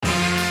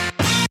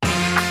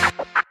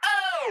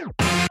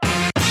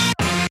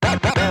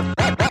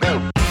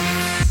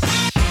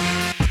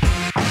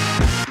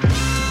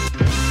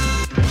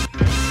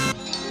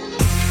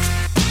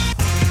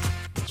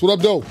So what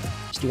up, though?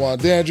 It's Dewan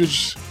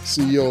Dandridge,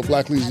 CEO of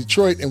Black Leaders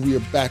Detroit, and we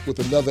are back with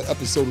another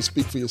episode of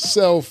Speak for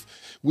Yourself.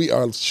 We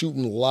are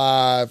shooting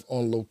live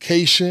on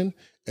location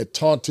at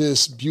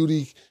Tauntus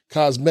Beauty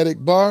Cosmetic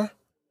Bar.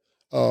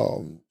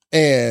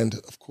 And,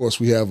 of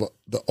course, we have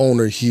the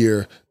owner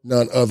here,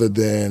 none other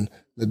than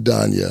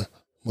Nadonya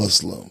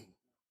Muslim.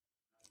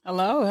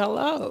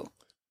 Hello.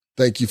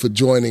 Thank you for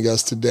joining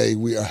us today.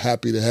 We are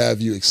happy to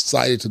have you,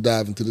 excited to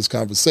dive into this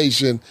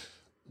conversation.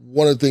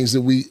 One of the things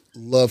that we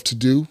love to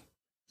do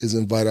is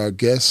invite our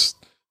guests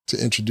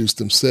to introduce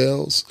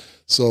themselves.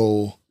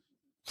 So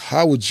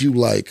how would you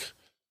like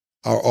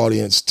our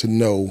audience to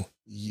know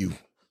you?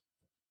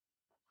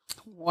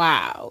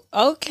 Wow.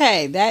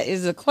 Okay, that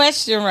is a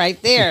question right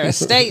there, a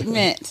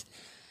statement.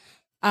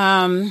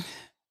 Know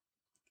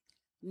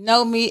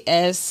me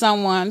as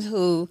someone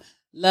who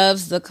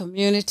loves the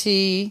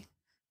community,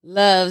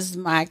 loves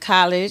my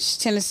college,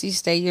 Tennessee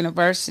State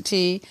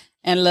University,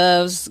 and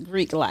loves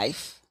Greek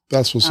life.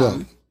 That's what's up.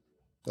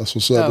 That's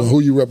what's up. And who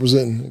you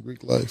representing in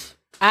Greek life?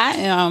 I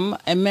am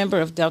a member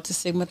of Delta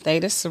Sigma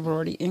Theta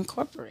Sorority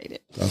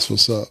Incorporated. That's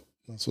what's up.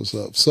 That's what's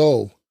up.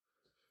 So,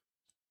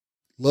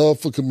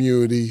 love for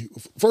community.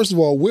 First of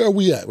all, where are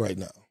we at right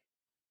now?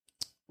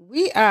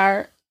 We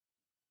are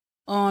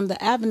on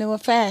the Avenue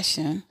of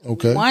Fashion.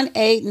 Okay.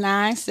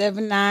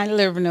 18979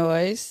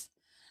 Livernois.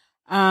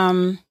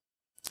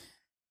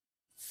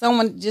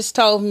 Someone just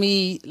told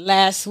me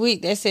last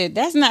week, they said,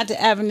 that's not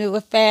the Avenue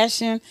of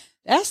Fashion.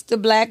 That's the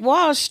Black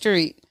Wall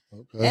Street.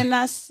 Okay. And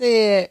I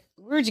said,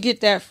 where'd you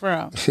get that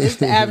from? It's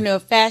the Avenue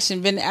of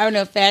Fashion. Been the Avenue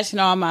of Fashion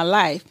all my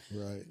life.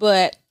 Right.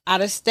 But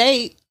out of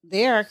state,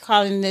 they are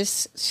calling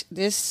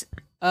this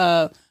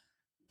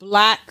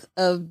block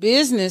of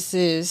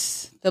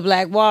businesses the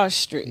Black Wall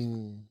Street.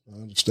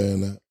 I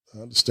understand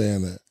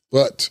that.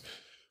 But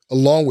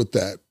along with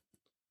that,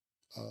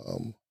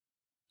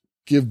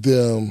 give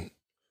them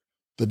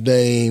the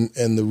name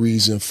and the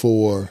reason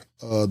for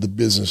the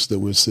business that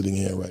we're sitting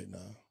in right now.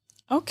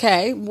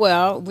 Okay,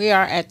 well, we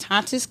are at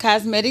Tauntus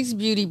Cosmetics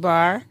Beauty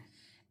Bar,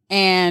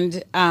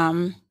 and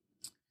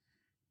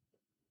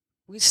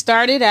we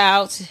started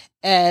out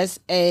as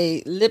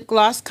a lip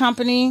gloss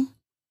company.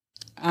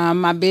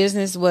 My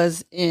business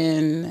was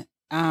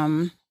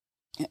I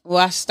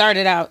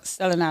started out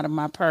selling out of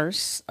my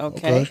purse.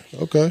 Okay.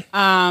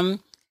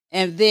 And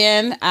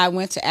then I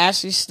went to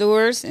Ashley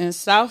Stewart's in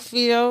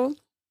Southfield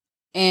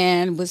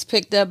and was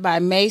picked up by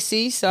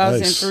Macy's. So I was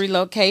in 3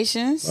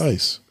 locations.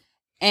 Nice.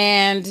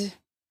 And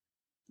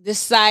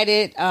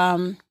decided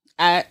I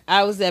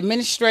was the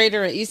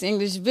administrator at East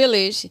English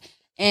Village,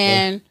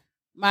 and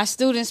my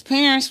students'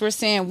 parents were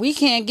saying, we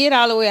can't get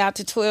all the way out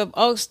to 12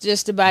 Oaks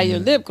just to buy your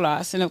lip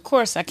gloss. And, of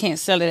course, I can't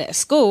sell it at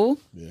school.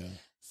 Yeah.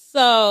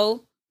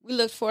 So we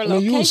looked for a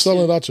location. You were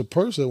selling out your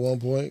purse at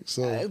one point.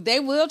 So they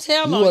will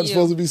tell on you. You weren't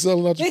supposed to be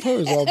selling out your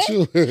purse, I'm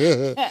sure.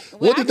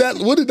 What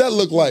did that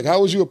look like?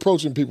 How was you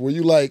approaching people? Were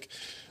you like...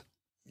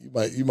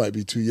 You might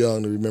be too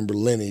young to remember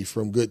Lenny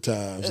from Good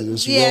Times. And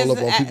just roll up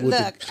on people with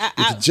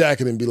the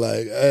jacket and be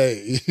like,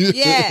 hey.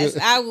 Yes,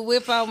 I would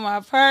whip out my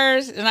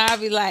purse and I'd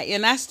be like,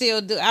 and I still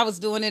do. I was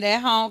doing it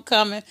at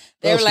homecoming.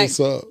 They were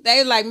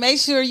like, make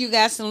sure you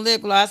got some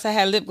lip gloss. I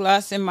had lip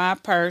gloss in my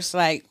purse.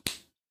 Like,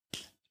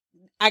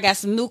 I got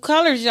some new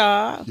colors,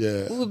 y'all.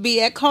 Yeah. We would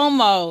be at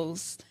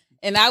Como's.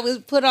 And I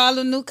would put all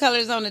the new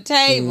colors on the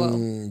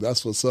table.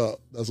 That's what's up.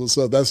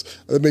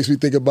 That makes me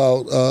think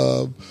about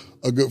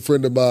a good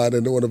friend of mine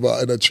and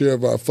in a chair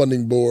of our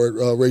funding board,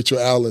 Rachel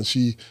Allen.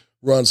 She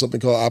runs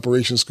something called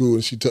Operation School,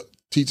 and she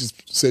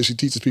says she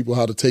teaches people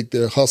how to take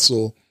their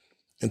hustle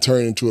and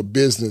turn it into a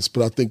business.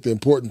 But I think the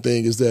important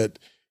thing is that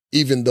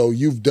even though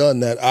you've done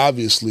that,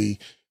 obviously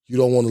you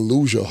don't want to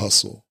lose your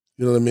hustle.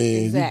 You know what I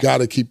mean? Exactly. You got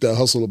to keep that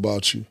hustle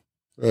about you.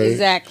 Right?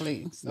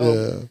 Exactly.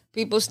 So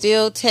people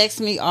still text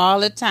me all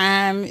the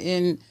time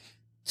in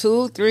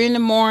 2, 3 in the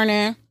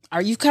morning.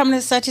 Are you coming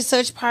to such and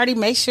such party?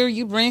 Make sure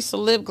you bring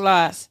some lip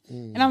gloss.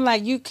 And I'm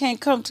like, you can't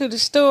come to the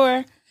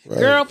store. Right.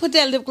 Girl, put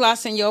that lip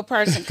gloss in your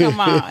purse and come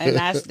on. And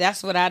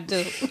that's what I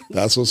do.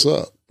 That's what's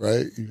up,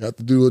 right? You have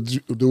to do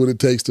what it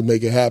takes to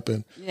make it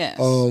happen. Yes.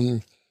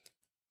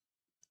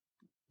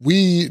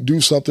 We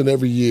do something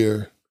every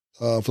year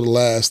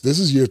this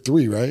is year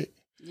 3, right?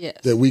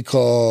 Yes. That we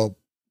call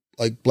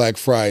like Black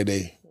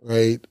Friday,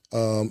 right?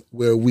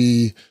 Where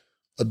we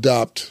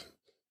adopt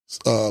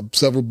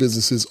several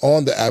businesses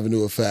on the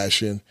Avenue of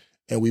Fashion,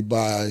 and we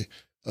buy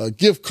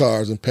gift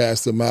cards and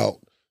pass them out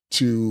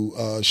to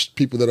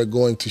people that are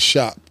going to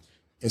shop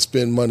and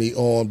spend money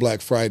on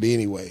Black Friday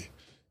anyway.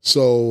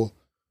 So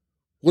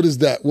what was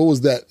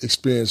that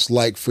experience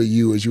like for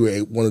you as you were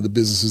one of the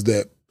businesses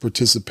that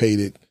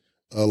participated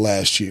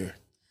last year?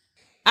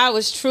 I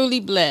was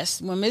truly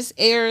blessed when Miss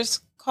Ayers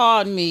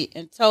called me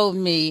and told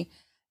me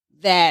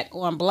that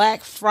on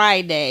Black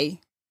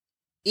Friday,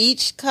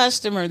 each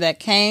customer that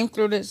came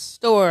through the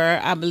store,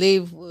 I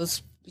believe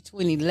was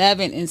between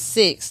 11 and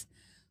 6,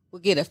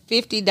 would get a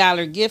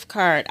 $50 gift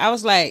card. I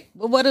was like,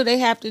 well, what do they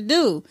have to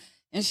do?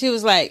 And she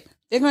was like,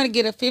 they're going to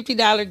get a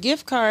 $50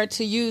 gift card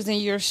to use in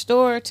your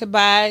store to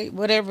buy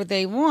whatever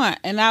they want.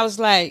 And I was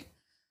like,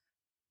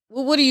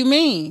 well, what do you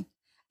mean?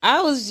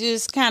 I was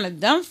just kind of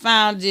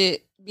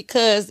dumbfounded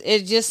because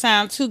it just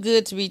sounded too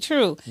good to be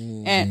true.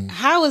 Mm-hmm. And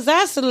how was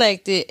I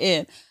selected?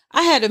 And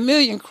I had a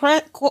million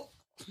questions.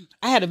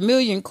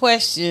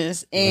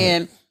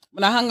 And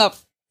when I hung up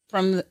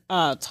from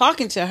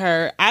talking to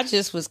her, I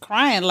just was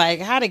crying. Like,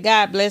 how did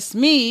God bless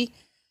me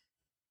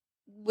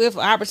with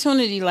an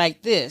opportunity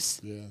like this?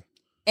 Yeah.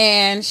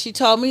 And she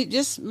told me,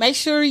 just make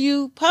sure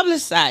you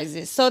publicize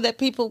it so that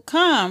people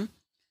come.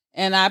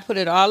 And I put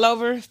it all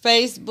over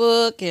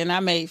Facebook, and I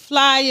made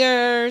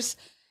flyers,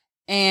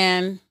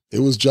 and it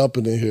was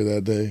jumping in here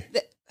that day.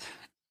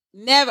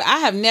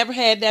 I have never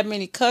had that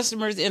many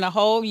customers in a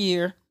whole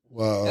year.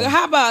 Wow.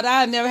 How about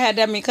I never had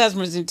that many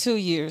customers in 2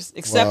 years,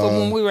 except for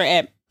when we were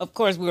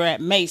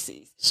at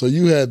Macy's. So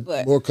you had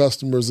more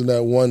customers in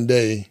that one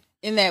day.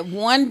 In that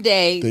one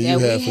day that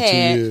we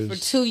had for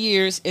 2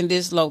 years in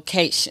this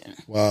location.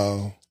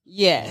 Wow.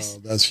 Yes.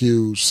 Wow, that's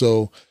huge.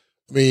 So,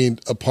 I mean,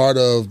 a part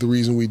of the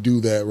reason we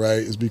do that, right,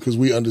 is because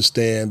we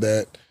understand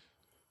that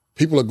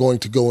people are going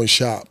to go and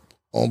shop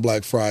on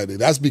Black Friday.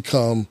 That's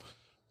become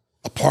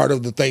a part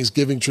of the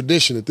Thanksgiving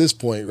tradition at this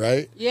point,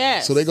 right?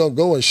 Yes. So they're going to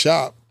go and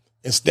shop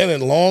and stand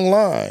in long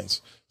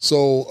lines.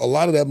 So a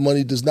lot of that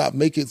money does not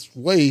make its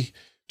way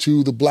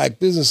to the Black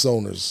business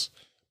owners.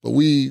 But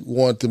we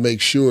want to make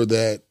sure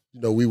that,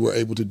 we were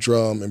able to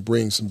drum and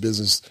bring some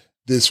business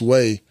this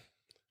way.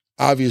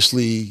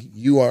 Obviously,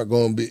 you aren't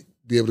going to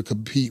be able to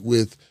compete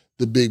with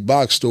the big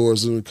box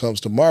stores when it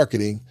comes to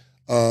marketing.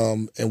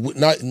 And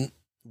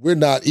we're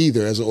not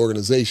either as an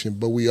organization,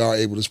 but we are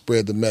able to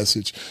spread the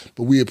message.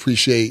 But we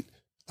appreciate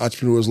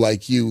entrepreneurs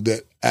like you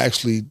that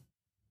actually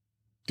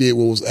did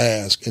what was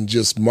asked and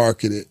just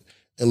market it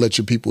and let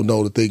your people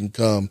know that they can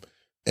come,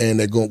 and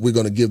we're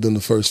going to give them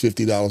the first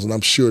 $50. And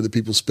I'm sure that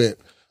people spent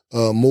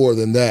more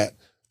than that.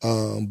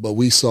 But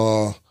we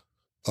saw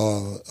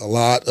a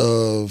lot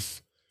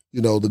of,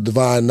 the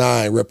Divine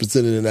Nine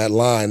represented in that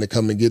line to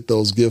come and get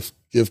those gift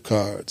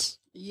cards.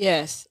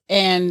 Yes.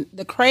 And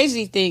the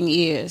crazy thing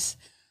is,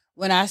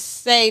 when I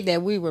say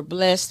that we were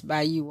blessed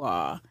by you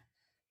all,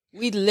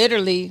 we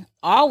literally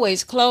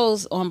always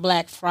close on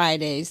Black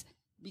Fridays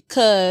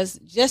because,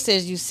 just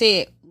as you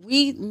said,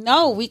 we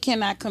know we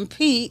cannot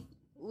compete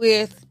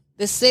with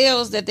the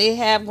sales that they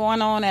have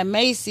going on at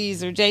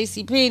Macy's or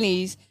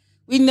JCPenney's.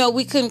 We know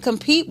we couldn't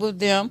compete with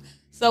them,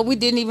 so we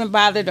didn't even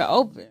bother to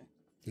open.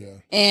 Yeah.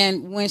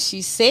 And when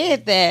she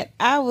said that,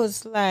 I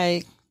was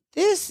like,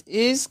 this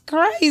is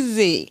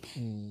crazy.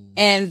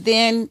 And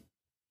then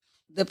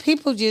the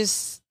people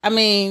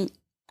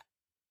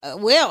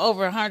well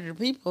over 100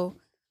 people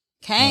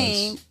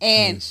came,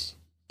 and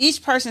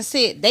each person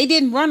said they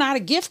didn't run out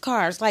of gift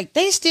cards. Like,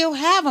 they still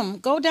have them.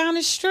 Go down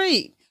the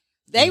street.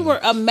 They were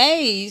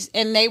amazed,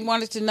 and they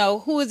wanted to know,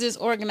 who is this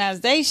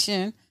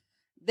organization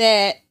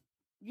that,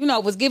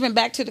 was giving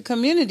back to the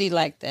community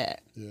like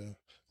that? Yeah.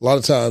 A lot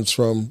of times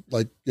from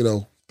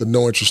the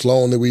no interest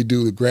loan that we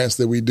do, the grants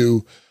that we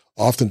do,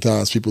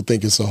 oftentimes people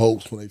think it's a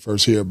hoax when they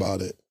first hear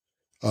about it.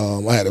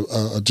 I had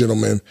a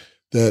gentleman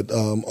that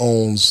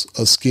owns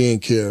a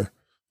skincare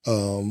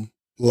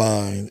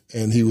line,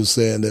 and he was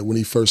saying that when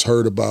he first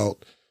heard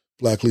about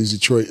Black Leads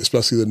Detroit,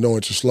 especially the no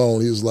interest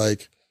loan, he was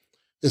like,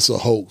 it's a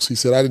hoax. He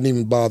said, I didn't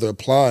even bother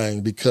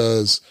applying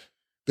because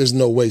there's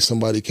no way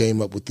somebody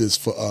came up with this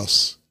for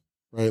us,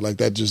 right? Like,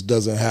 that just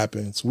doesn't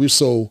happen. So we're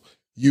so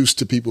used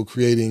to people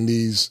creating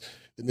these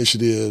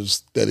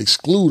initiatives that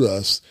exclude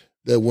us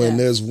that when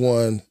there's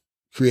one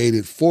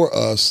created for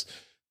us,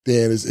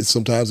 then it's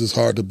sometimes it's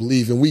hard to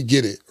believe. And we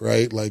get it,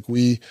 right? Like,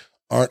 we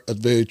aren't a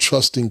very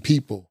trusting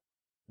people,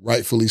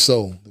 rightfully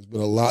so. There's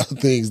been a lot of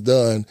things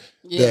done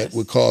that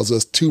would cause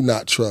us to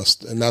not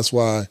trust. And that's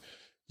why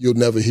you'll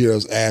never hear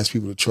us ask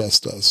people to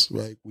trust us,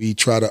 right? We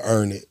try to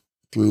earn it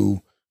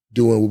through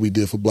doing what we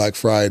did for Black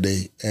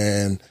Friday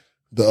and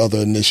the other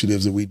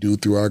initiatives that we do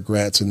through our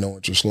grants and no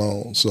interest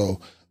loans.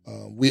 So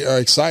we are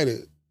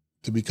excited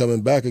to be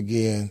coming back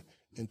again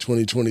in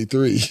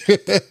 2023.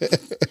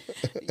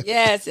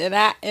 Yes, and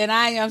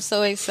I am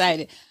so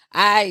excited.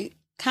 I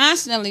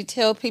constantly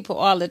tell people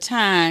all the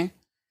time,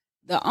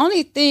 the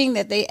only thing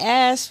that they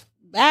ask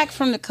back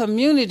from the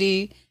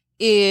community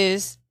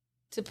is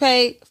to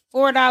pay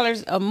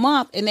 $4 a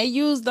month, and they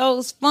use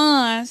those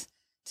funds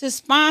to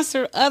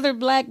sponsor other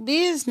Black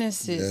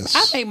businesses.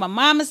 Yes. I made my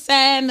mama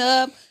sign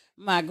up,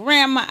 my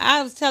grandma.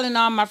 I was telling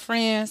all my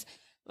friends,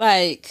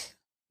 like,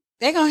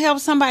 they're going to help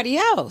somebody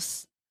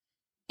else.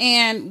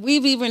 And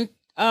we've even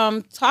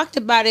talked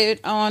about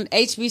it on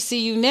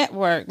HBCU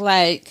Network.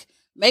 Like,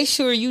 make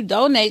sure you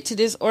donate to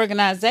this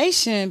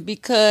organization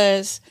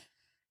because,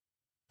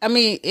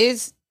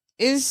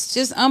 it's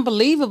just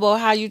unbelievable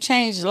how you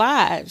change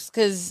lives,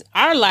 because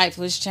our life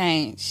was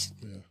changed.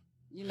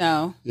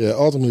 Yeah,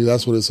 ultimately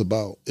that's what it's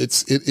about.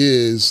 It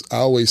is, I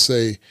always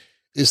say,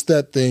 it's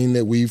that thing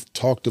that we've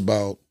talked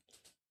about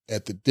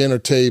at the dinner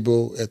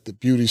table, at the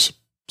beauty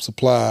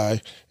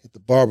supply, at the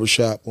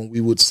barbershop, when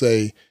we would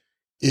say,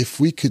 if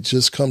we could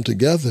just come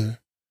together,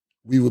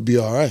 we would be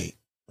all right,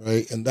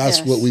 right? And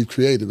that's what we've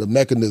created, a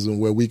mechanism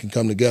where we can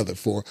come together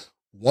for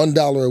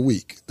 $1 a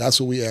week. That's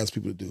what we ask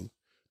people to do.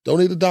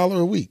 Donate $1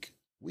 a week.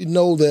 We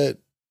know that,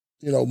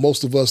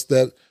 most of us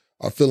that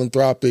are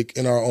philanthropic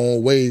in our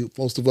own way,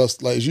 most of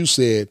us, like as you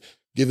said,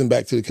 giving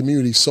back to the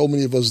community, so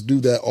many of us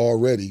do that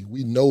already.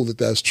 We know that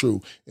that's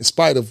true, in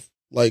spite of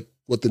like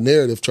what the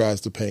narrative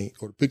tries to paint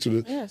or the picture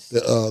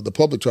that the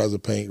public tries to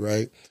paint,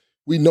 right?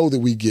 We know that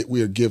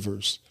we are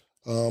givers.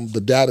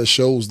 The data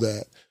shows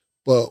that.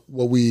 But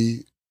what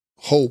we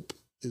hope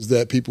is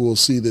that people will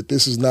see that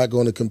this is not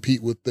going to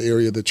compete with the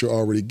area that you're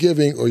already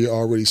giving or you're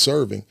already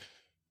serving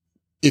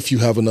if you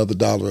have another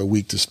 $1 a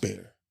week to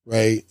spare,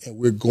 right? And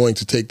we're going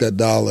to take that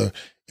 $1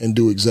 and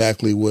do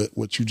exactly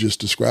what you just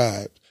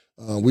described.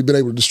 We've been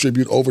able to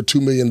distribute over $2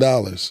 million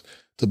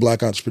to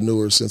Black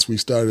entrepreneurs since we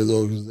started the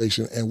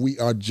organization, and we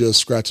are just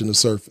scratching the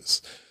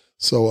surface.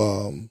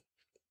 So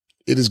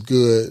it is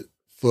good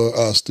for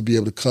us to be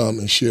able to come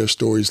and share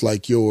stories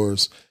like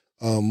yours.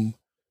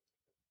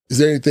 Is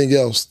there anything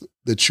else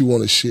that you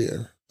want to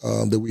share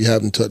that we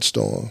haven't touched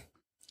on?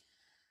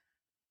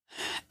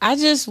 I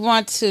just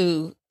want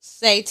to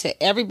say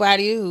to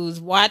everybody who's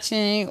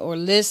watching or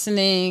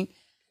listening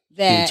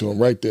that... Give it to them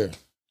right there.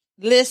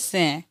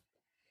 Listen,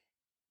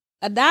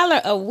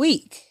 $1 a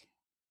week.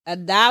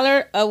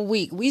 $1 a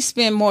week. We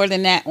spend more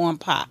than that on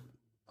pop.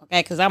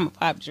 Okay, because I'm a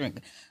pop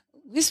drinker.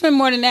 We spend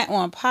more than that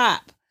on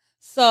pop.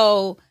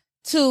 So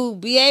to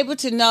be able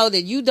to know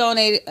that you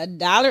donated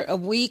 $1 a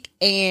week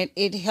and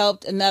it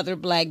helped another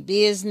Black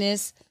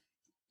business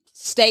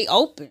stay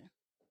open.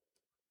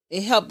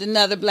 It helped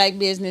another Black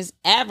business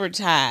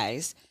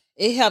advertise.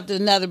 It helped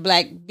another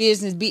Black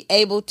business be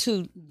able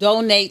to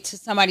donate to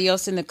somebody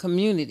else in the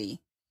community.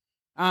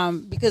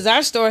 Because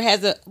our store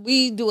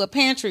we do a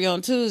pantry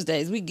on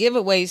Tuesdays. We give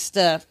away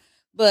stuff,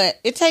 but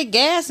it take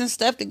gas and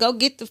stuff to go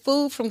get the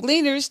food from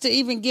Gleaners to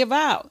even give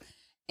out.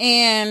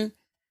 And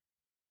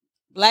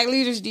Black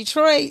Leaders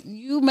Detroit,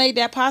 you made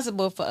that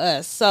possible for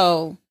us.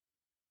 So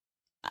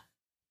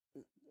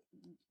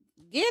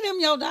give them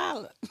your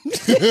 $1.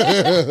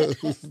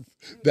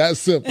 That's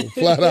simple,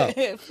 flat out.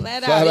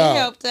 Flat out. It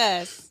helped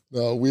us.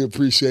 No, we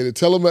appreciate it.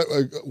 Tell them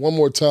one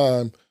more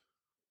time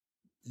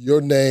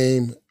your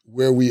name,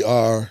 where we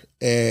are,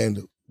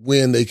 and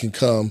when they can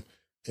come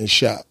and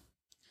shop.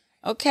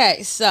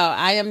 Okay, so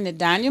I am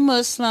Nadonya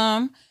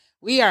Muslim.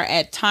 We are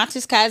at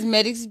Tauntus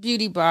Cosmetics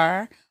Beauty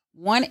Bar,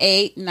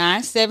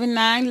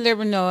 18979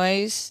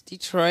 Livernois,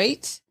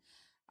 Detroit.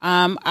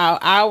 Our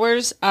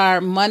hours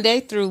are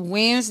Monday through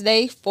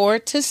Wednesday, 4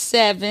 to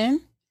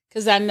 7,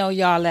 because I know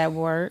y'all at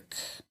work.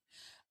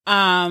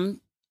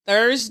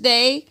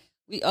 Thursday,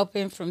 we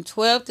open from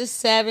 12 to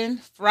 7.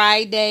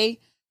 Friday,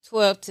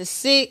 12 to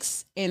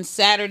 6, and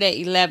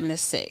Saturday, 11 to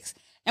 6.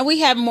 And we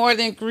have more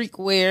than Greek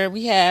wear.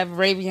 We have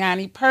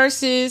Raviani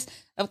purses.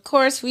 Of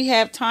course, we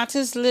have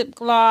Tauntus lip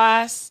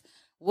gloss.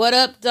 What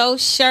up,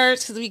 those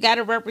shirts? Because we got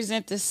to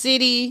represent the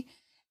city.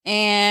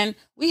 And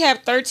we have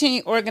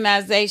 13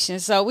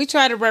 organizations. So we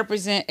try to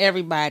represent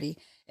everybody.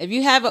 If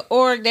you have an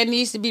org that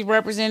needs to be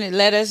represented,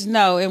 let us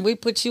know. And we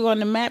put you on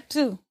the map,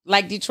 too.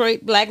 Like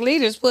Detroit Black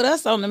Leaders put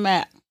us on the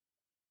map.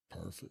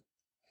 Perfect.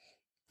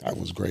 That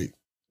was great.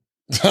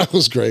 That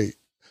was great.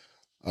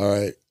 All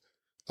right.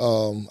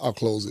 I'll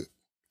close it.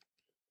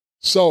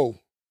 So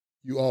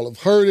you all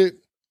have heard it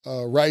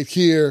right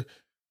here.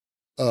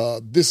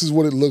 This is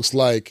what it looks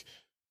like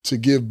to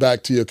give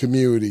back to your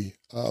community.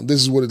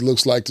 This is what it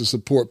looks like to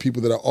support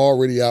people that are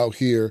already out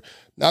here,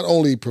 not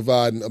only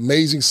providing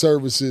amazing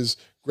services,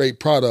 great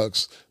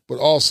products, but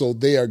also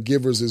they are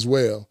givers as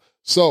well.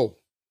 So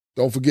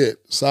don't forget,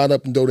 sign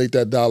up and donate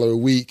that $1 a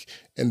week,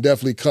 and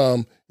definitely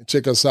come and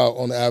check us out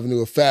on the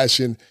Avenue of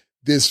Fashion.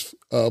 This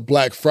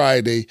Black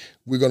Friday,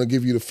 we're going to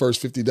give you the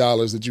first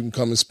 $50 that you can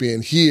come and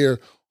spend here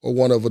or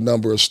one of a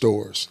number of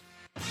stores.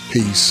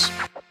 Peace.